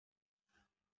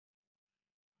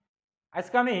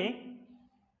আজকে আমি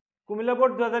কুমিল্লা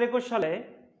বোর্ড 2021 সালে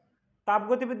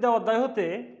তাপগতিবিদ্যা অধ্যায় হতে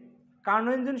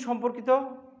কার্নো ইঞ্জিন সম্পর্কিত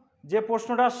যে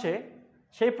প্রশ্নটা আসছে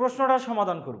সেই প্রশ্নটার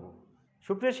সমাধান করব।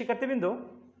 সুপ্রিয় শিক্ষার্থীবৃন্দ,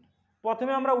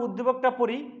 প্রথমে আমরা উদ্দীপকটা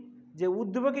পড়ি যে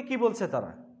উদ্দীপকে কি বলছে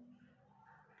তারা।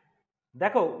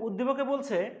 দেখো, উদ্দীপকে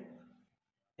বলছে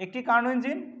একটি কার্নো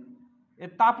ইঞ্জিন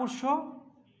এর তাপ উৎস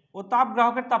ও তাপ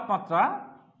গ্রাহকের তাপমাত্রা,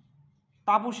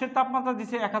 তাপ উৎসের তাপমাত্রা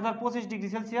দিছে 1025 ডিগ্রি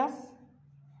সেলসিয়াস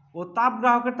ও তাপ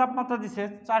গ্রাহকের তাপমাত্রা দিছে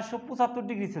 475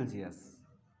 ডিগ্রি সেলসিয়াস।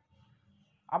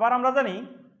 আবার আমরা জানি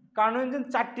কার্নো ইঞ্জিন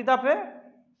 4টি ধাপে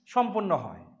সম্পন্ন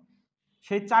হয়।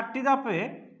 সেই 4টি ধাপে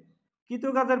কৃত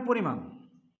কাজের পরিমাণ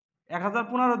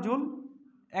 1015 জুল,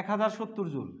 1070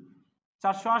 জুল,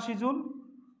 480 জুল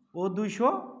ও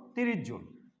 230 জুল।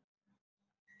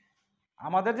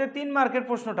 আমাদের যে 3 মার্কের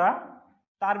প্রশ্নটা,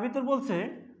 তার ভিতর বলছে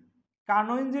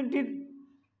কার্নো ইঞ্জিনটির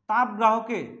তাপ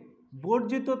গ্রাহকে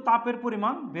বর্জিত তাপের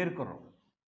পরিমাণ বের করো।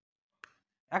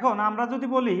 এখন আমরা যদি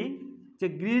বলি যে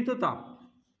গৃহীত তাপ,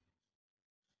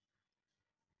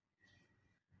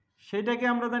 সেটাকে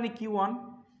আমরা জানি Q1,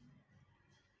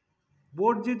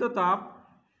 বর্জিত তাপ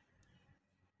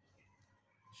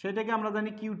সেটাকে আমরা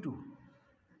জানি Q2।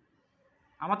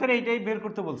 আমাদের এইটাই বের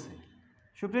করতে বলছে।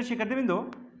 সুপ্রিয় শিক্ষার্থীবৃন্দ,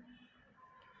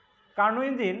 কার্নো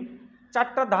ইঞ্জিন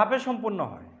 4টা ধাপে সম্পন্ন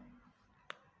হয়।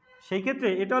 সেই ক্ষেত্রে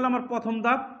এটা হলো আমার প্রথম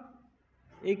ধাপ,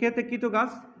 এই ক্ষেত্রে কৃত কাজ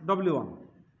W1।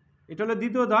 এটা হলো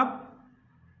দ্বিতীয় ধাপ,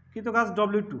 কৃত কাজ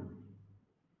W2।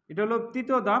 এটা হলো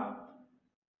তৃতীয় ধাপ,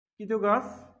 কৃত কাজ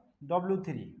W3।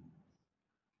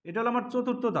 এটা হলো আমার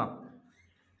চতুর্থ ধাপ,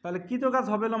 তাহলে কৃত কাজ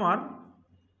হবে আমার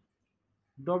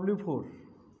W4।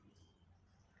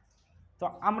 তো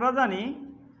আমরা জানি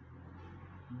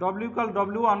W =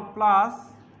 W1 plus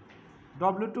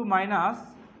W2 minus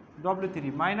W3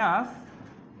 minus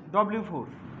W4।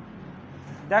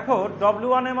 দেখো,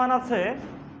 W1 এর মান আছে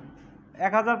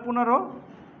 1015,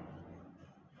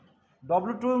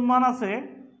 W2 এর মান আছে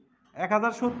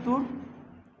 1070,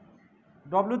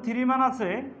 W3 এর মান আছে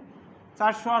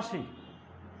 480,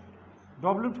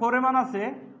 W4 এর মান আছে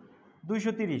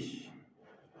 230।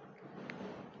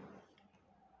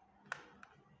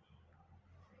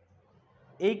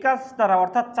 এই কাজ দ্বারা,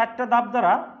 অর্থাৎ 4টা ধাপ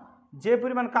দ্বারা যে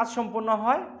পরিমাণ কাজ সম্পন্ন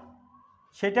হয়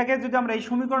সেটাকে যদি আমরা এই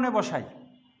সমীকরণে বসাই,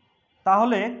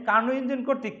 তাহলে কার্নো ইঞ্জিন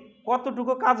কর্তৃক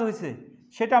কতটুকু কাজ হয়েছে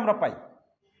সেটা আমরা পাই।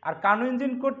 আর কার্নো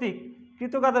ইঞ্জিন কর্তৃক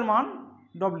কৃত কাজের মান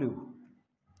W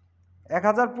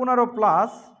 1015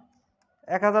 plus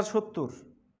 1070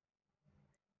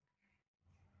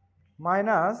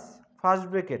 minus first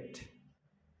bracket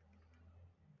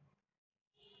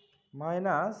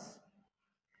minus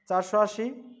 480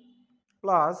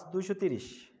 plus 230।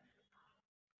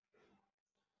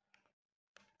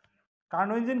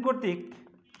 Karnaugh engine কর্তৃক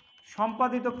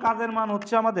সম্পাদিত কাজের মান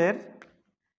হচ্ছে আমাদের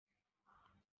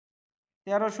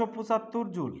 1375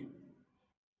 জুল।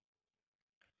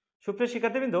 সুপ্রিয়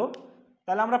শিক্ষার্থীবৃন্দ,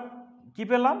 তাহলে আমরা কি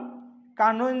পেলাম?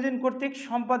 কার্নো ইঞ্জিন কর্তৃক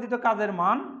সম্পাদিত কাজের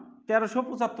মান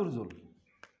 1375 জুল।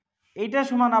 এইটা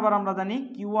সমান আবার আমরা জানি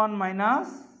Q1 মাইনাস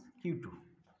Q2।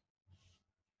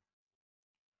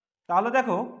 তাহলে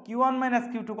দেখো, Q1 মাইনাস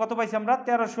Q2 কত পাইছি আমরা?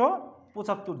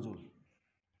 1375 জুল।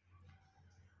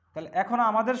 তাহলে এখন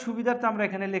আমাদের সুবিধার্থে আমরা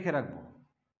এখানে লিখে রাখব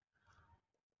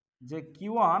যে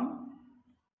Q1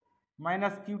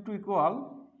 minus Q2 equal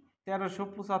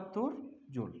 1375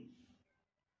 joule.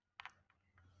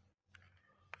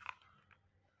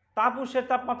 তাপ উৎসের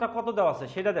তাপমাত্রা কত দেওয়া আছে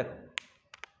সেটা দেখো।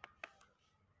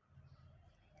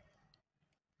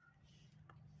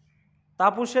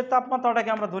 তাপ উৎসের তাপমাত্রাটাকে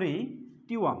আমরা ধরি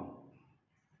T1।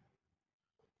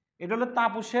 এটা হলো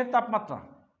তাপ উৎসের তাপমাত্রা,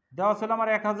 দেওয়া ছিল আমার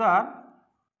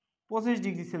 1025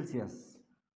 ডিগ্রি সেলসিয়াস।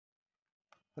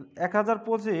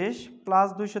 1025 plus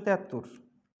 273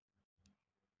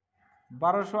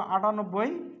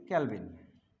 1298 kelvin.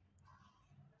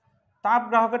 তাপ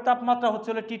গ্রাহকের তাপমাত্রা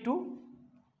হচ্ছিল T2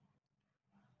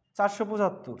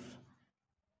 475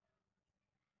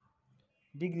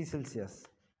 degree Celsius.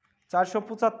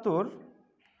 475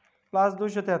 plus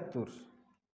 273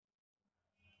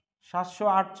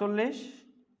 748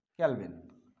 kelvin.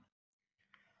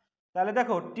 তাহলে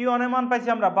দেখো, T1 এর মান পাইছি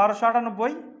আমরা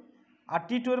 1298 আর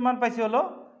T2 এর মান পাইছি হলো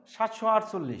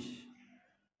 748।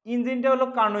 ইঞ্জিনটা হলো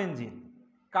কার্নো ইঞ্জিন।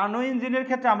 কার্নো ইঞ্জিনের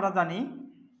ক্ষেত্রে আমরা জানি,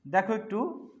 দেখো একটু,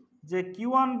 যে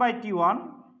Q1 by T1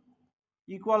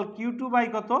 equal Q2 by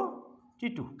কত?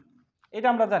 T2। এটা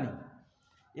আমরা জানি।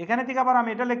 এখানে থেকে আবার আমি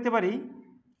এটা লিখতে পারি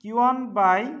Q1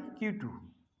 by Q2,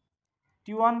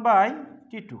 T1 by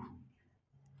T2।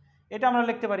 এটা আমরা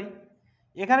লিখতে পারি।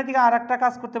 এখানে থেকে আর একটা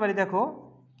কাজ করতে পারি, দেখো,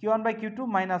 Q1 by Q2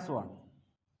 minus 1,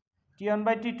 T1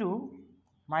 by T2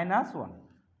 minus 1।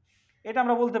 এটা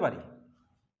আমরা বলতে পারি।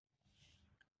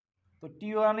 তো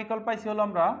T1 ইকুয়াল পাইছি হলো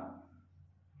আমরা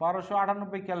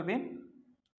 1298 কেলভিন,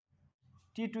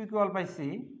 T2 ইকুয়াল পাইছি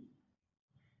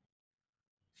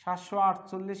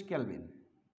 748 কেলভিন।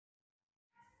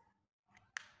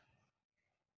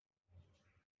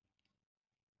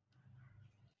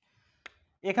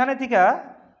 এখানে থেকে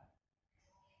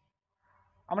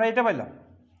আমরা এটা পাইলাম,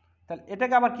 তাহলে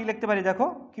এটাকে আবার কি লিখতে পারি দেখো,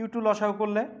 Q2 লসাগু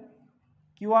করলে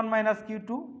Q1 মাইনাস Q2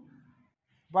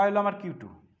 বা হলো আমার Q2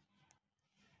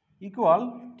 ইকুয়াল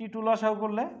T2 লসাগু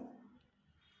করলে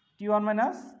T1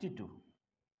 মাইনাস T2।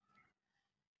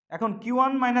 এখন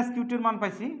Q1 মাইনাস Q2 এর মান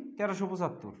পাইছি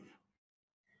 1375,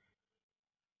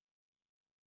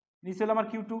 নিচে হলো আমার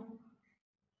Q2।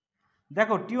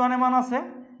 দেখো T1 এর মান আছে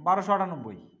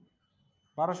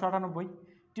 1298,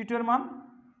 T2 এর মান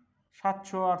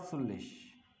 748,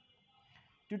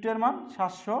 T2 এর মান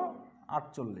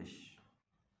 748,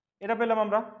 এটা পেলাম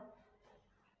আমরা।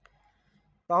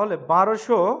 তাহলে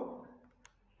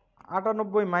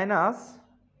 1298 মাইনাস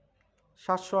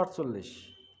 748,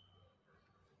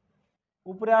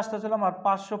 উপরে আসতেছিল আমার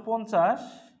 550,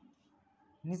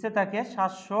 নিচে থাকে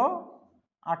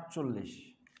 748।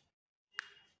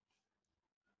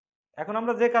 এখন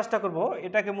আমরা যে কাজটা করব,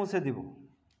 এটাকে মুছে দিব।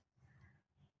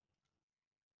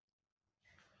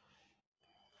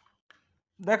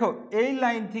 দেখো এই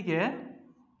লাইন থেকে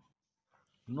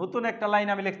নতুন একটা লাইন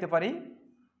আমি লিখতে পারি,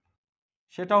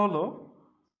 সেটা হলো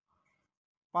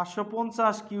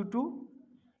 550 Q2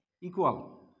 ইকুয়াল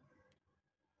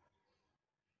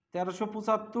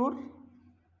 1375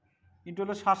 ইন্টু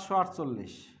হলো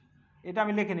 748, এটা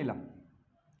আমি লিখে নিলাম।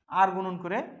 আর গুণন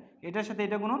করে এটার সাথে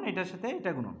এটা গুণন, এটার সাথে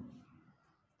এটা গুণন,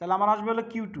 তাহলে আমার আসবে হলো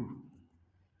Q2,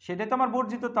 সেটাই তো আমার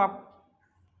বর্জিত তাপ।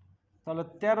 তাহলে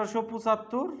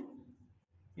 1375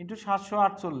 ইন্টু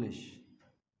 748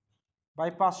 বাই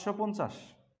 550,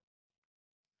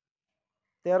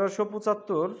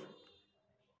 1375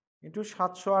 ইন্টু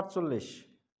 748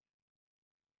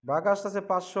 ভাগ আসতেছে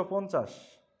 550।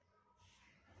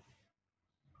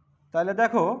 তাহলে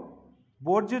দেখো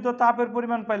বর্জিত তাপের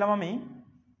পরিমাণ পাইলাম আমি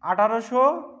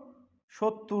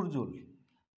 1870 জুল।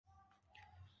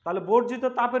 তাহলে বর্জিত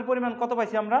তাপের পরিমাণ কত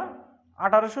পাইছি আমরা?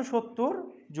 1870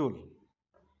 জুল।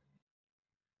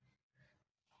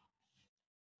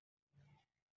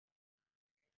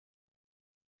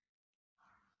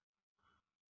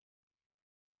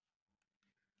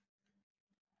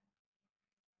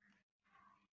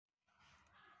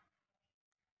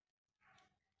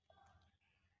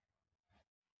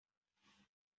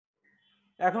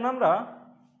 এখন আমরা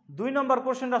 2 নম্বর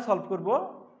কোশ্চেনটা সলভ করব।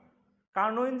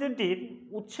 কার্নো ইঞ্জিনটির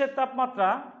উৎসের তাপমাত্রা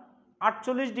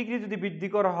 48 ডিগ্রি যদি বৃদ্ধি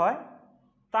করা হয়,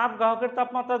 তাপ গ্রাহকের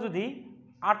তাপমাত্রা যদি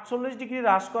 48 ডিগ্রি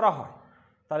হ্রাস করা হয়,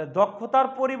 তাহলে দক্ষতার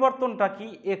পরিবর্তনটা কি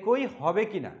একই হবে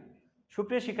কিনা।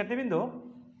 সুপ্রিয় শিক্ষার্থীবৃন্দ,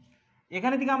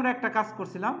 এখানে থেকে আমরা একটা কাজ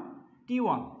করছিলাম,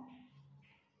 T1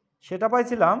 সেটা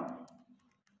পাইছিলাম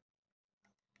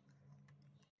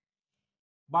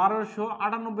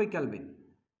 1298 কেলভিন,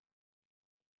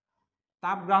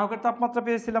 তাপ গ্রাহকের তাপমাত্রা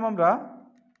পেয়েছিলাম আমরা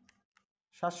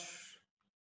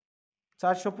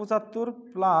 475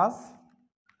 প্লাস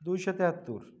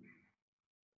 273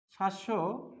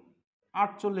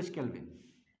 748 কেলভিন।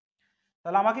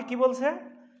 তাহলে আমাকে কি বলছে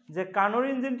যে কার্নোর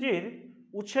ইঞ্জিনটির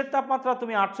উৎসের তাপমাত্রা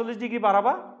তুমি 48 ডিগ্রি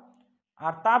বাড়াবা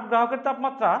আর তাপ গ্রাহকের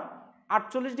তাপমাত্রা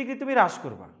 48 ডিগ্রি তুমি হ্রাস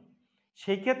করবা,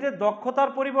 সেই ক্ষেত্রে দক্ষতার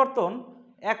পরিবর্তন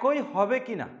একই হবে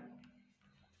কিনা।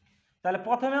 তাহলে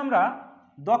প্রথমে আমরা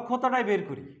দক্ষতাটাই বের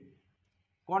করি।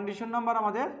 কন্ডিশন নাম্বার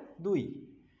আমাদের 2,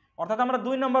 অর্থাৎ আমরা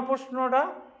 2 নম্বর প্রশ্নটা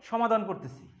সমাধান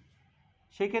করতেছি।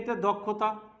 সেই ক্ষেত্রে দক্ষতা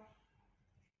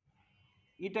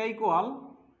এটা equal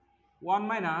 1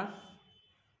 minus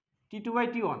T2 by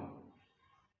T1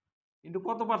 into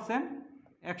কত পার্সেন্ট?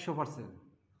 100%।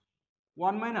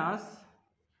 1 মাইনাস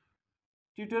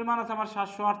T2 এর মান আছে আমার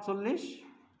 748,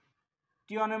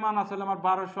 T1 এর মান আছে আমার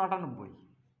 1298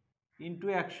 ইন্টু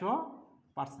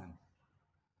 100%।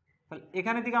 তাহলে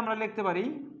এখানে থেকে আমরা লিখতে পারি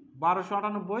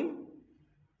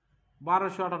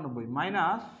 1298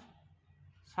 মাইনাস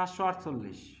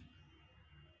 748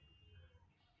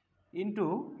 ইন্টু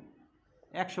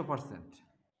 100%।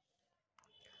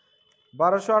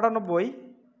 1298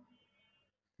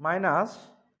 মাইনাস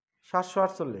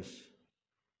 748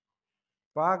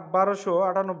 ভাগ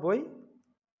 1298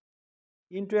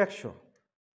 ইন্টু 100,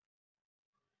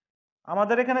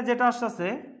 আমাদের এখানে যেটা আসছে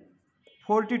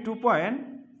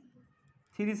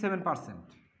 42.37%।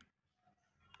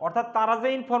 অর্থাৎ তারা যে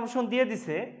ইনফরমেশন দিয়ে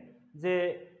দিছে যে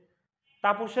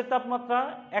তাপসের তাপমাত্রা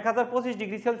 1025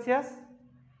 ডিগ্রি সেলসিয়াস,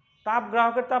 তাপ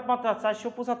গ্রাহকের তাপমাত্রা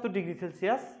 475 ডিগ্রি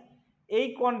সেলসিয়াস, এই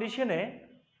কন্ডিশনে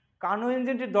কার্নো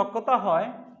ইঞ্জিনটির দক্ষতা হয়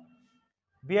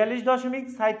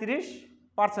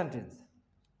 42.37%।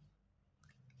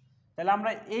 তাহলে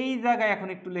আমরা এই জায়গায় এখন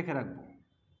একটু লিখে রাখব,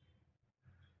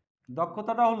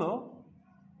 দক্ষতাটা হলো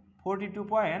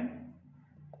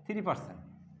 42.3%।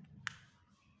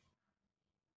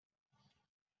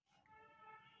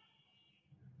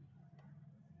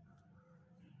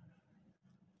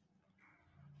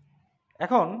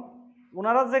 এখন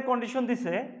ওনারা যে কন্ডিশন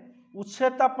দিছে,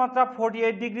 উৎসের তাপমাত্রা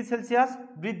 48°C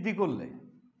বৃদ্ধি করলে,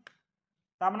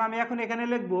 তার মানে আমি এখন এখানে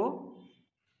লিখব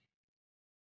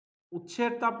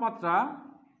উৎসের তাপমাত্রা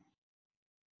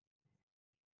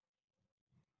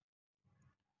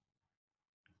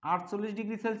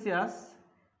 48°C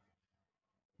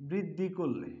বৃদ্ধি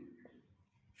করলে,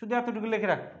 শুধু এতটুকু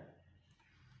লিখে রাখবো।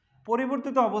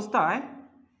 পরিবর্তিত অবস্থায়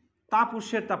তাপ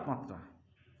উৎসের তাপমাত্রা,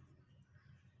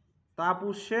 তাপ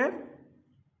উৎসের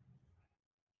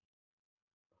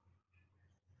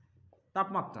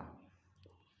তাপমাত্রা,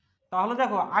 তাহলে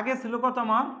দেখো আগে ছিল কত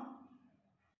আমার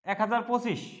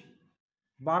 1025,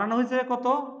 বাড়ানো হয়েছে কত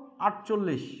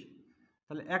 48,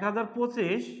 তাহলে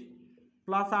 1025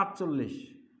 প্লাস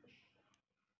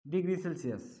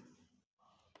 48°C,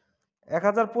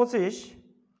 1025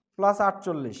 প্লাস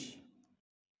 48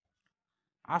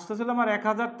 আসতেছিল আমার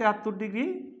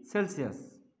 1073°C।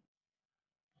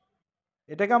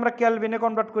 এটাকে আমরা ক্যালভিনে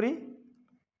কনভার্ট করি,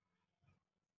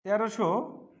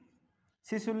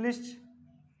 1346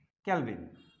 ক্যালভিন।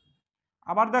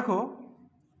 আবার দেখো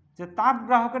যে তাপ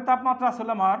গ্রাহকের তাপমাত্রা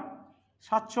আসলে আমার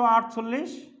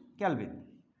 748 ক্যালভিন।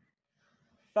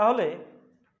 তাহলে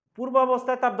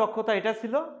পূর্বাবস্থায় তার দক্ষতা এটা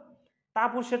ছিল,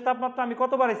 তাপ উৎসের তাপমাত্রা আমি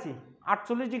কত বাড়াইছি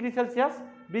 48°C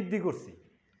বৃদ্ধি করছি।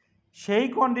 সেই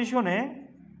কন্ডিশনে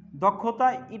দক্ষতা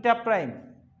ইটা prime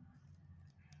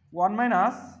 1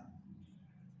 minus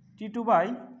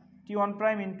T2/T1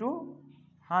 prime into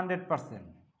 100%,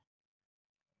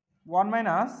 1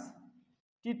 minus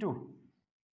T2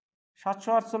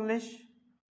 748,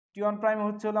 T1 prime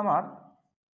হচ্ছে হলো আমার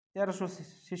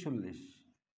 1346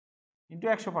 ইন্টু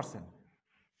 100%,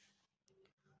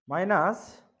 মাইনাস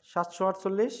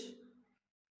 748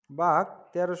 ভাগ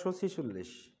 1346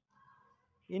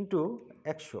 ইন্টু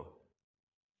 100।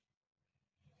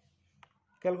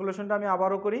 ক্যালকুলেশনটা আমি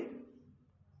আবারও করি,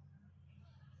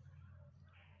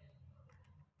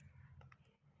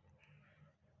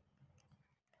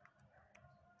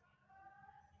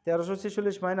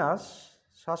 1346 মাইনাস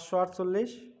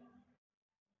 748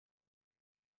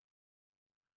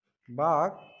 ভাগ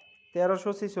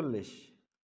 1346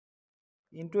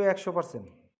 ইন্টু 100%।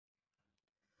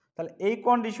 তাহলে এই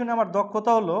কন্ডিশনে আমার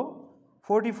দক্ষতা হলো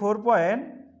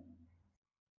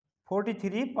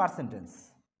 44.43%।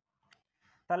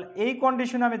 তাহলে এই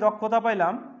কন্ডিশনে আমি দক্ষতা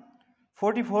পাইলাম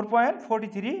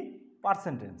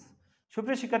 44.43%।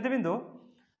 সুপ্রিয় শিক্ষার্থীবৃন্দ,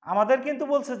 আমাদের কিন্তু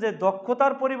বলছে যে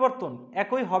দক্ষতার পরিবর্তন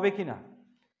একই হবে কিনা।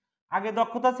 আগে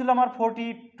দক্ষতা ছিল আমার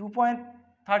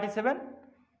 42.37,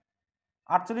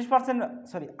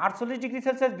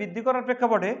 48°C বৃদ্ধি করার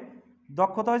প্রেক্ষাপটে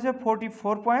দক্ষতা হয়েছে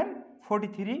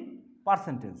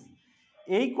 44.43%।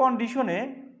 এই কন্ডিশনে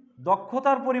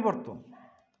দক্ষতার পরিবর্তন,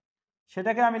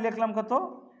 সেটাকে আমি লিখলাম কত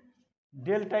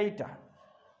ডেল্টা ইটা।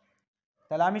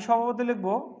 তাহলে আমি সর্বপ্রথম লিখব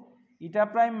ইটা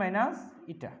প্রাইম মাইনাস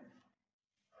ইটা।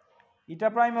 ইটা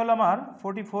প্রাইম হলো আমার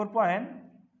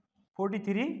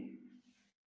 44.43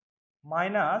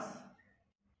 মাইনাস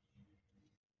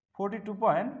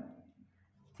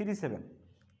 42.37,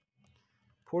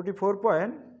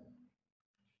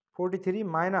 44.43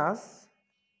 মাইনাস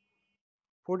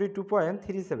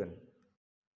 42.37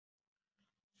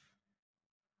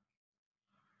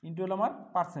 ইন্টু হলো আমার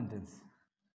পার্সেন্টেজ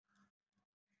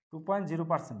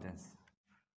 2.0%।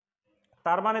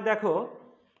 তার মানে দেখো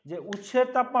যে উৎসের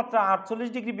তাপমাত্রা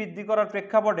 48° বৃদ্ধি করার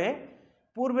প্রেক্ষাপটে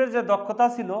পূর্বের যে দক্ষতা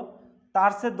ছিল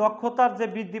তার সে দক্ষতার যে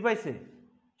বৃদ্ধি পাইছে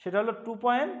সেটা হলো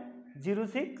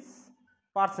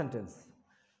 2.06%।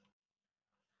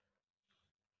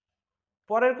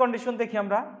 পরের কন্ডিশন দেখি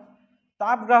আমরা,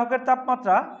 তাপ গ্রাহকের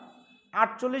তাপমাত্রা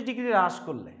 48° হ্রাস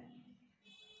করলে,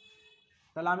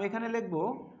 তাহলে আমি এখানে লিখব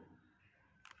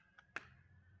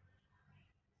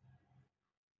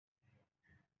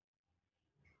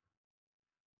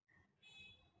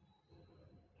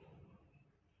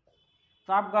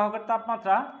তাপ গ্রাহকের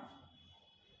তাপমাত্রা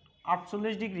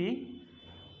 48°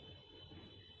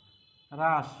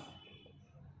 হ্রাস।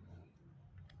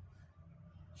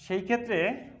 সেই ক্ষেত্রে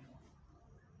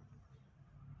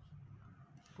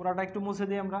পুরাটা একটু মুছে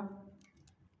দিই আমরা,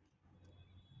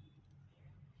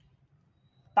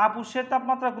 তাপ উৎসের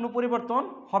তাপমাত্রা কোনো পরিবর্তন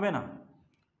হবে না।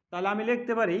 তাহলে আমি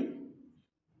লিখতে পারি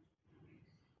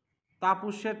তাপ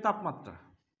উৎসের তাপমাত্রা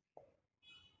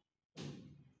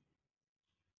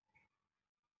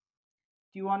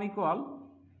T1 ইকুয়াল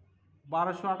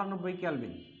 1298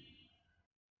 কেলভিন।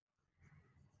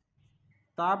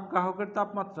 তাপ গ্রাহকের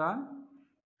তাপমাত্রা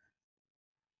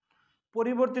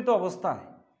পরিবর্তিত অবস্থায়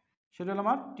সেটা হলো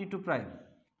আমার T2 প্রাইম।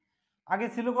 আগে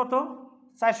ছিল কত?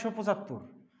 475,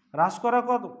 হ্রাস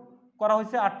করা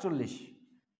হয়েছে 48।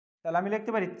 তাহলে আমি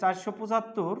লিখতে পারি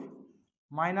 475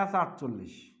 মাইনাস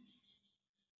 48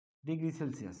 ডিগ্রি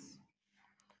সেলসিয়াস।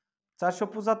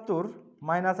 475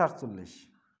 মাইনাস 48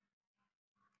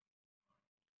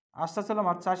 আসতে ছিল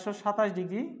আমার 427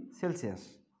 ডিগ্রি সেলসিয়াস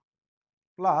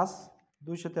প্লাস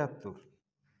 273।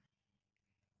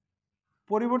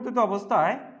 পরিবর্তিত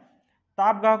অবস্থায়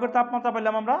তাপ গ্রাহকের তাপমাত্রা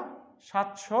পেলাম আমরা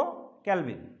 700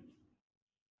 কেলভিন।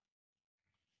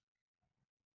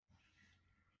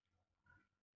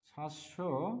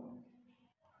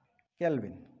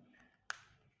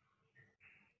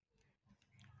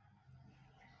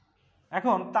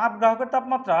 এখন তাপ গ্রাহকের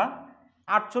তাপমাত্রা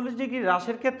 48 ডিগ্রি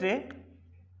হ্রাসের ক্ষেত্রে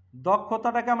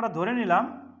দক্ষতাটাকে আমরা ধরে নিলাম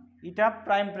এটা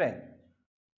prime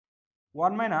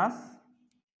 1 minus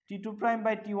T2 prime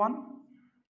by T1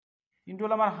 into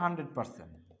হলো আমার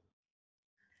 100%।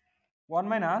 1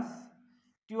 মাইনাস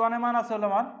T1 এর মান আছে হলো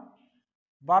আমার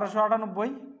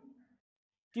 1298,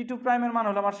 T2 প্রাইমের মান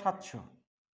হলো আমার 700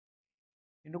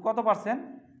 ইন্টু কত পার্সেন্ট?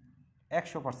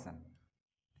 100%।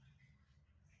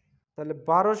 তাহলে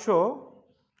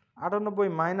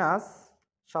 1298 মাইনাস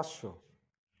 700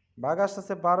 ভাগ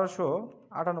আসতেছে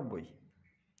 1298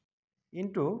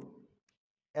 ইন্টু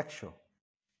 100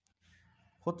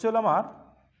 হচ্ছে হলো আমার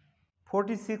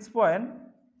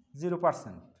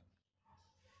 46.0%,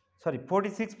 সরি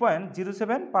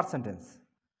 46.07%।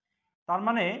 তার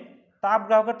মানে তাপ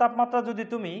গ্রাহকের তাপমাত্রা যদি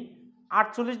তুমি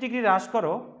 48 ডিগ্রি হ্রাস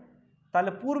করো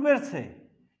তাহলে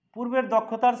পূর্বের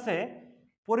দক্ষতার চেয়ে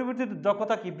পরিবর্তিত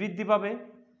দক্ষতা কি বৃদ্ধি পাবে।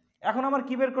 এখন আমার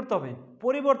কি বের করতে হবে?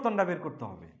 পরিবর্তনটা বের করতে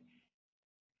হবে।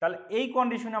 তাহলে এই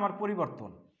কন্ডিশনে আমার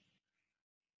পরিবর্তন,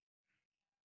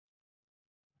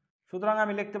 সুতরাং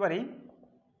আমি লিখতে পারি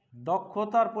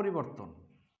দক্ষতার পরিবর্তন।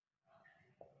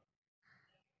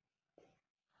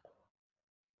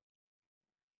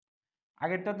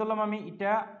 আগেরটা দিলাম আমি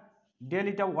এটা ডেল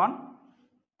ইটা 1,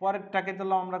 পরেরটাকে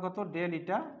দিলাম আমরা কত? ডেল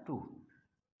ইটা 2।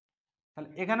 তাহলে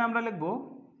এখানে আমরা লিখব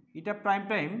ইটা প্রাইম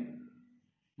টাইম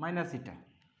মাইনাস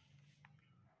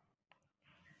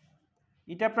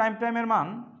ইটা প্রাইম টাইমের মান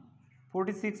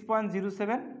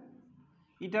 46.07,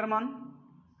 ইটার মান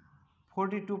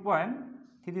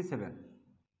 42.37।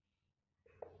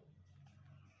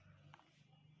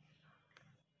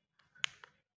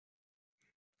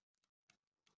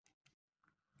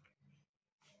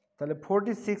 তাহলে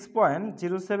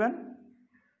 46.07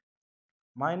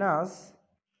 মাইনাস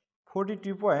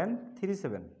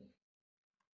 42.37,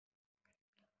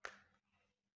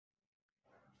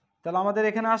 তাহলে আমাদের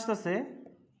এখানে আসতেছে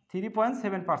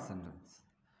 3.7%।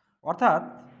 অর্থাৎ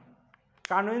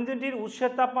কার্নো ইঞ্জিনটির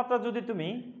উৎসের তাপমাত্রা যদি তুমি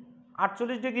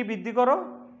 48 ডিগ্রি বৃদ্ধি করো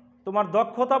তোমার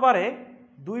দক্ষতা বাড়ে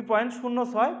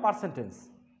 2.06%।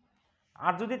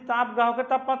 আর যদি তাপ গ্রাহকের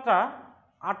তাপমাত্রা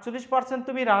 48%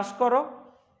 তুমি হ্রাস করো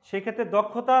সেক্ষেত্রে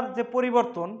দক্ষতার যে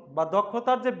পরিবর্তন বা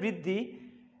দক্ষতার যে বৃদ্ধি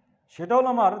সেটা হলো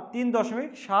আমার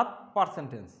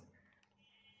 3.7%।